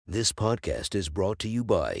This podcast is brought to you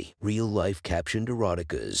by Real Life Captioned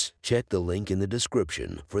Eroticas. Check the link in the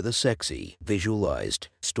description for the sexy, visualized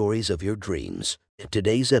stories of your dreams.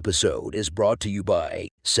 Today's episode is brought to you by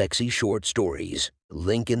Sexy Short Stories.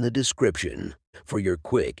 Link in the description for your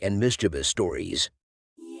quick and mischievous stories.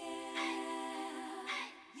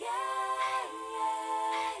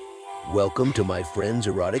 Welcome to my friend's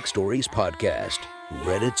Erotic Stories podcast,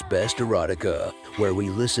 Reddit's Best Erotica, where we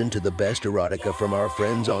listen to the best erotica from our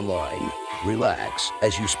friends online. Relax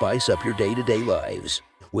as you spice up your day-to-day lives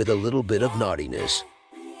with a little bit of naughtiness.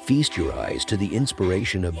 Feast your eyes to the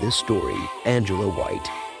inspiration of this story, Angela White.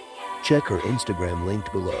 Check her Instagram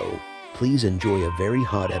linked below. Please enjoy a very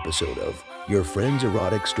hot episode of Your Friend's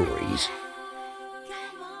Erotic Stories.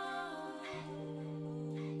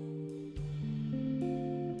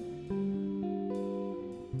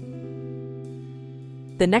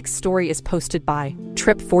 The next story is posted by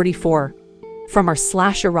Trip44 from our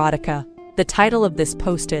 /erotica. The title of this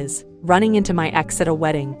post is Running into My Ex at a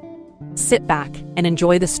Wedding. Sit back and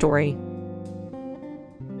enjoy the story.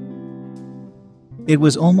 It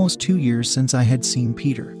was almost 2 years since I had seen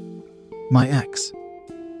Peter, my ex.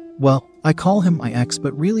 Well, I call him my ex,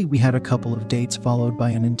 but really we had a couple of dates followed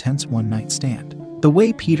by an intense one-night stand. The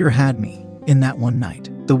way Peter had me in that one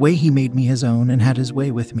night, the way he made me his own and had his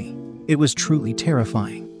way with me, it was truly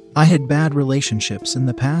terrifying. I had bad relationships in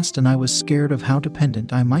the past and I was scared of how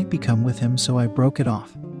dependent I might become with him, so I broke it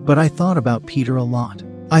off. But I thought about Peter a lot.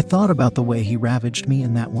 I thought about the way he ravaged me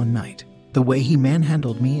in that one night, the way he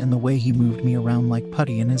manhandled me and the way he moved me around like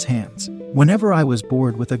putty in his hands. Whenever I was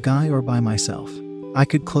bored with a guy or by myself, I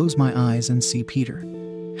could close my eyes and see Peter,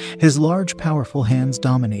 his large, powerful hands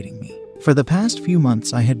dominating me. For the past few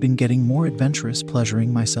months, I had been getting more adventurous,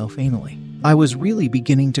 pleasuring myself anally. I was really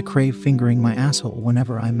beginning to crave fingering my asshole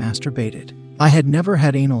whenever I masturbated. I had never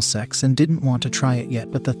had anal sex and didn't want to try it yet,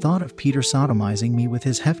 but the thought of Peter sodomizing me with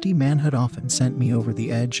his hefty manhood often sent me over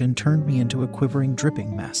the edge and turned me into a quivering,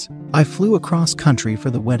 dripping mess. I flew across country for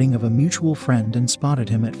the wedding of a mutual friend and spotted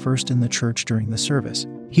him at first in the church during the service.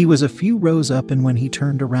 He was a few rows up, and when he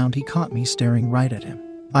turned around, he caught me staring right at him.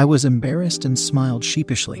 I was embarrassed and smiled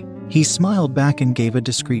sheepishly. He smiled back and gave a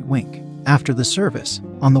discreet wink. After the service,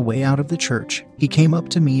 on the way out of the church, he came up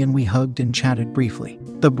to me and we hugged and chatted briefly.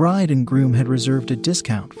 The bride and groom had reserved a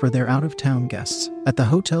discount for their out-of-town guests at the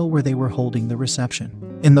hotel where they were holding the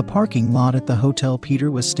reception. In the parking lot at the hotel,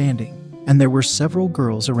 Peter was standing, and there were several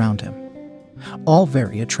girls around him, all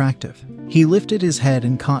very attractive. He lifted his head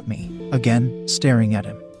and caught me, again, staring at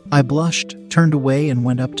him. I blushed, turned away, and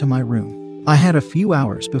went up to my room. I had a few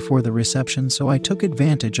hours before the reception, so I took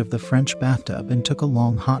advantage of the French bathtub and took a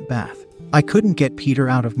long hot bath. I couldn't get Peter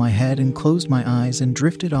out of my head and closed my eyes and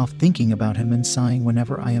drifted off thinking about him and sighing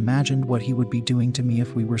whenever I imagined what he would be doing to me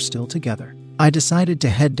if we were still together. I decided to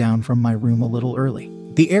head down from my room a little early.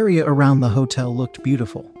 The area around the hotel looked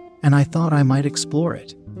beautiful, and I thought I might explore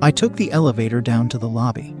it. I took the elevator down to the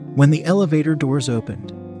lobby. When the elevator doors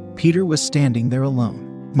opened, Peter was standing there alone.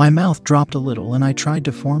 My mouth dropped a little and I tried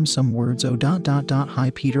to form some words.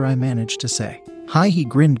 Hi Peter, I managed to say. Hi, he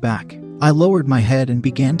grinned back. I lowered my head and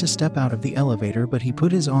began to step out of the elevator, but he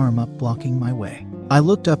put his arm up, blocking my way. I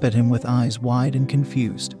looked up at him with eyes wide and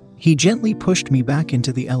confused. He gently pushed me back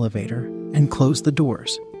into the elevator and closed the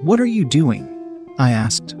doors. What are you doing? I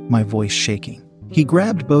asked, my voice shaking. He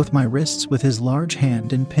grabbed both my wrists with his large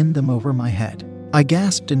hand and pinned them over my head. I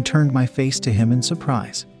gasped and turned my face to him in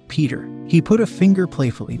surprise. Peter. He put a finger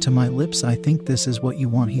playfully to my lips. I think this is what you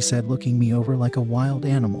want, he said, looking me over like a wild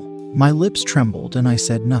animal. My lips trembled and I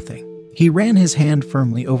said nothing. He ran his hand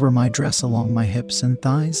firmly over my dress along my hips and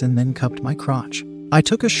thighs and then cupped my crotch. I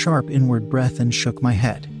took a sharp inward breath and shook my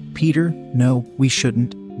head. Peter, no, we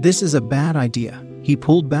shouldn't. This is a bad idea. He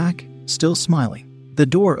pulled back, still smiling. The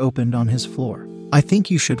door opened on his floor. I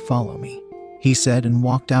think you should follow me, he said, and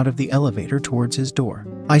walked out of the elevator towards his door.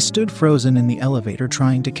 I stood frozen in the elevator,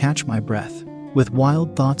 trying to catch my breath, with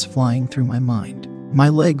wild thoughts flying through my mind. My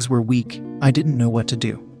legs were weak. I didn't know what to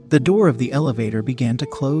do. The door of the elevator began to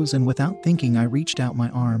close, and without thinking, I reached out my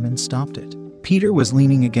arm and stopped it. Peter was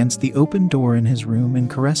leaning against the open door in his room and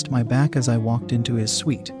caressed my back as I walked into his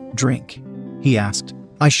suite. Drink? He asked.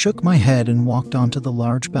 I shook my head and walked onto the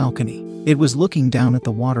large balcony. It was looking down at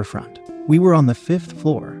the waterfront. We were on the 5th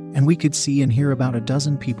floor, and we could see and hear about a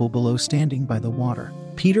dozen people below standing by the water.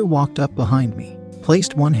 Peter walked up behind me,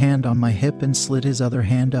 placed one hand on my hip and slid his other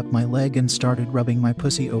hand up my leg and started rubbing my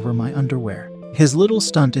pussy over my underwear. His little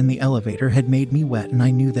stunt in the elevator had made me wet, and I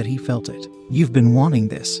knew that he felt it. You've been wanting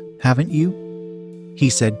this, haven't you? He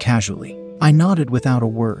said casually. I nodded without a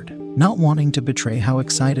word. not wanting to betray how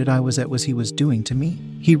excited I was at what he was doing to me.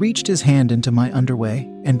 He reached his hand into my underwear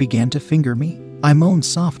and began to finger me. I moaned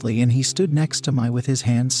softly and he stood next to me with his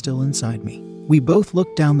hands still inside me. We both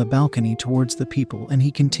looked down the balcony towards the people and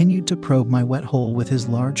he continued to probe my wet hole with his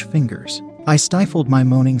large fingers. I stifled my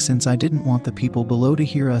moaning since I didn't want the people below to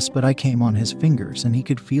hear us, but I came on his fingers and he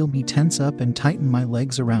could feel me tense up and tighten my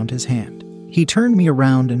legs around his hand. He turned me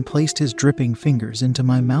around and placed his dripping fingers into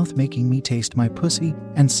my mouth, making me taste my pussy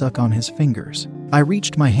and suck on his fingers. I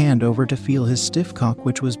reached my hand over to feel his stiff cock,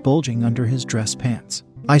 which was bulging under his dress pants.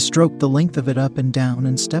 I stroked the length of it up and down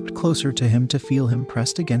and stepped closer to him to feel him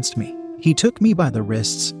pressed against me. He took me by the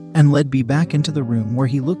wrists and led me back into the room where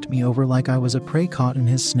he looked me over like I was a prey caught in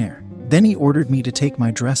his snare. Then he ordered me to take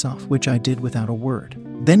my dress off, which I did without a word.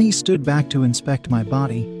 Then he stood back to inspect my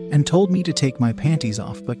body and told me to take my panties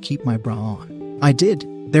off but keep my bra on. I did.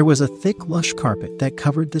 There was a thick, lush carpet that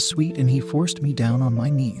covered the suite and he forced me down on my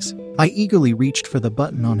knees. I eagerly reached for the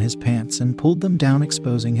button on his pants and pulled them down,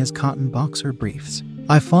 exposing his cotton boxer briefs.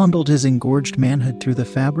 I fondled his engorged manhood through the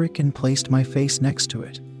fabric and placed my face next to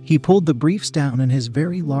it. He pulled the briefs down and his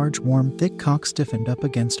very large, warm, thick cock stiffened up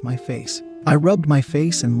against my face. I rubbed my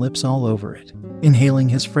face and lips all over it, inhaling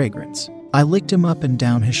his fragrance. I licked him up and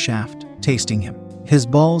down his shaft, tasting him. His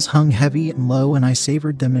balls hung heavy and low and I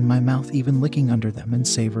savored them in my mouth, even licking under them and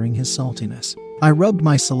savoring his saltiness. I rubbed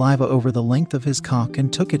my saliva over the length of his cock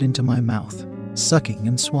and took it into my mouth, sucking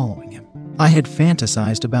and swallowing him. I had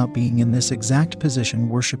fantasized about being in this exact position,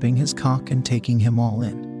 worshipping his cock and taking him all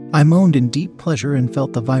in. I moaned in deep pleasure and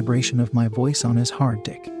felt the vibration of my voice on his hard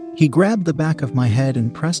dick. He grabbed the back of my head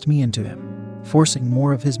and pressed me into him, forcing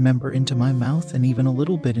more of his member into my mouth and even a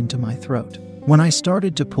little bit into my throat. When I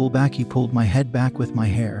started to pull back, he pulled my head back with my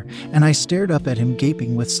hair, and I stared up at him,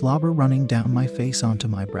 gaping with slobber running down my face onto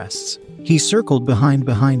my breasts. He circled behind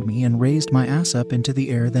me and raised my ass up into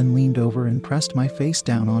the air, then leaned over and pressed my face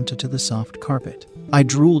down onto the soft carpet. I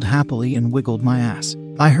drooled happily and wiggled my ass.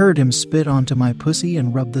 I heard him spit onto my pussy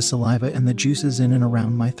and rub the saliva and the juices in and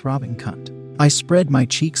around my throbbing cunt. I spread my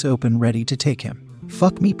cheeks open, ready to take him.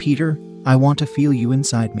 Fuck me, Peter. I want to feel you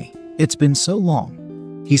inside me. It's been so long.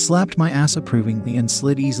 He slapped my ass approvingly and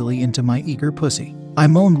slid easily into my eager pussy. I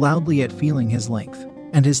moaned loudly at feeling his length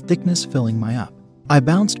and his thickness filling my up. I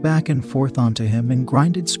bounced back and forth onto him and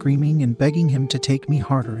grinded, screaming and begging him to take me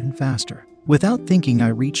harder and faster. Without thinking, I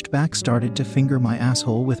reached back, started to finger my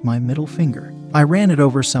asshole with my middle finger. I ran it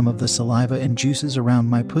over some of the saliva and juices around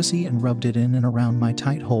my pussy and rubbed it in and around my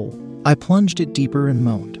tight hole. I plunged it deeper and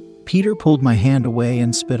moaned. Peter pulled my hand away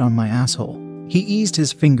and spit on my asshole. He eased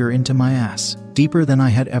his finger into my ass, deeper than I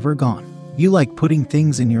had ever gone. "You like putting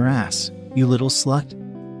things in your ass, you little slut?"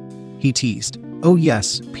 he teased. "Oh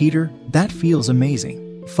yes, Peter, that feels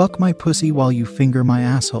amazing. Fuck my pussy while you finger my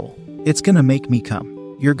asshole. It's gonna make me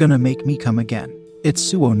come. You're gonna make me come again. It's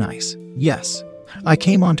so nice." Yes. I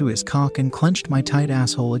came onto his cock and clenched my tight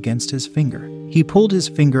asshole against his finger. He pulled his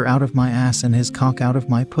finger out of my ass and his cock out of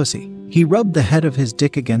my pussy. He rubbed the head of his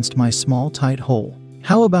dick against my small tight hole.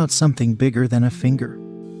 "How about something bigger than a finger?"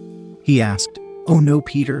 he asked. "Oh no,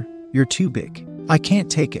 Peter, you're too big. I can't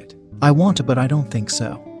take it. I want to, but I don't think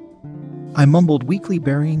so." I mumbled weakly,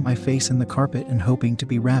 burying my face in the carpet and hoping to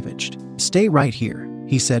be ravaged. "Stay right here,"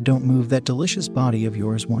 he said. "Don't move that delicious body of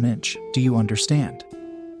yours 1 inch. Do you understand?"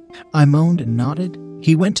 I moaned and nodded.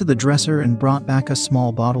 He went to the dresser and brought back a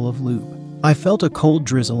small bottle of lube. I felt a cold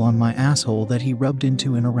drizzle on my asshole that he rubbed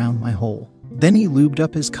into and around my hole. Then he lubed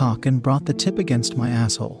up his cock and brought the tip against my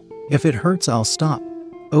asshole. "If it hurts, I'll stop.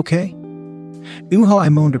 Okay?" "Ooh-ha," I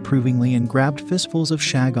moaned approvingly and grabbed fistfuls of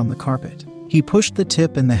shag on the carpet. He pushed the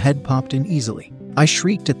tip and the head popped in easily. I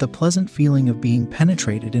shrieked at the pleasant feeling of being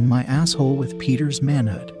penetrated in my asshole with Peter's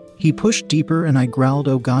manhood. He pushed deeper and I growled,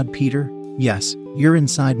 "Oh God, Peter, yes, you're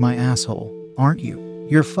inside my asshole, aren't you?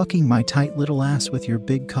 You're fucking my tight little ass with your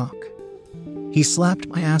big cock." He slapped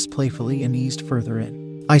my ass playfully and eased further in.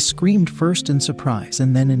 I screamed, first in surprise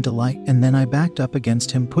and then in delight, and then I backed up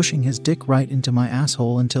against him, pushing his dick right into my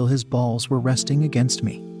asshole until his balls were resting against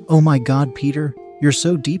me. "Oh my God, Peter, you're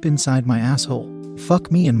so deep inside my asshole. Fuck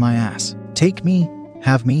me in my ass. Take me,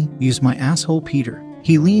 have me, use my asshole, Peter."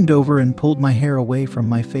 He leaned over and pulled my hair away from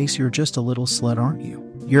my face. "You're just a little slut, aren't you?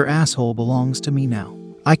 Your asshole belongs to me now.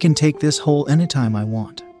 I can take this hole anytime I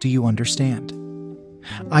want. Do you understand?"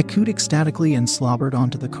 I cooed ecstatically and slobbered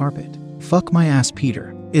onto the carpet. "Fuck my ass,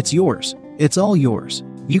 Peter. It's yours. It's all yours.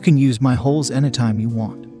 You can use my holes anytime you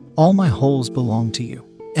want. All my holes belong to you.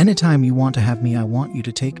 Anytime you want to have me, I want you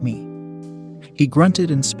to take me." He grunted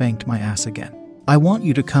and spanked my ass again. "I want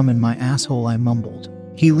you to come in my asshole," I mumbled.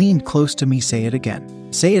 He leaned close to me. Say it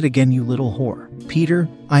again. Say it again, you little whore. Peter,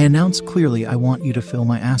 I announced clearly, I want you to fill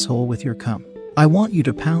my asshole with your cum. I want you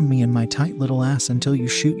to pound me in my tight little ass until you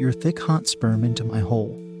shoot your thick hot sperm into my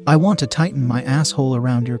hole. I want to tighten my asshole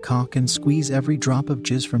around your cock and squeeze every drop of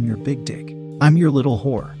jizz from your big dick. I'm your little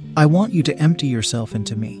whore. I want you to empty yourself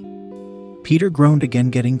into me. Peter groaned again,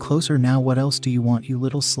 getting closer. Now what else do you want, you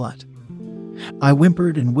little slut? I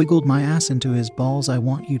whimpered and wiggled my ass into his balls. I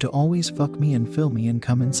want you to always fuck me and fill me and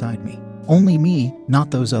come inside me. Only me,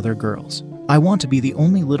 not those other girls. I want to be the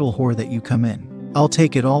only little whore that you come in. I'll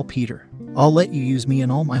take it all, Peter. I'll let you use me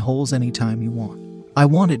in all my holes anytime you want. I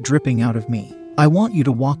want it dripping out of me. I want you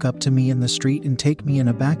to walk up to me in the street and take me in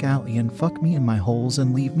a back alley and fuck me in my holes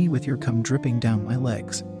and leave me with your cum dripping down my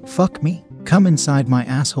legs. Fuck me. Come inside my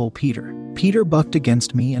asshole, Peter. Peter bucked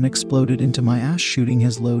against me and exploded into my ass, shooting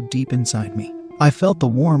his load deep inside me. I felt the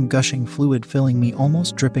warm, gushing fluid filling me,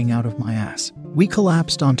 almost dripping out of my ass. We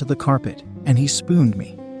collapsed onto the carpet, and he spooned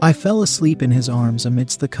me. I fell asleep in his arms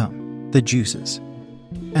amidst the cum, the juices,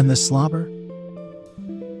 and the slobber.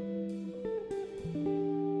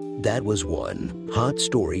 That was one hot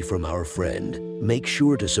story from our friend. Make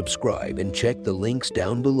sure to subscribe and check the links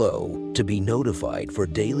down below to be notified for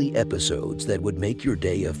daily episodes that would make your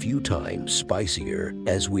day a few times spicier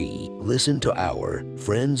as we listen to our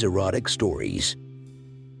friends' erotic stories.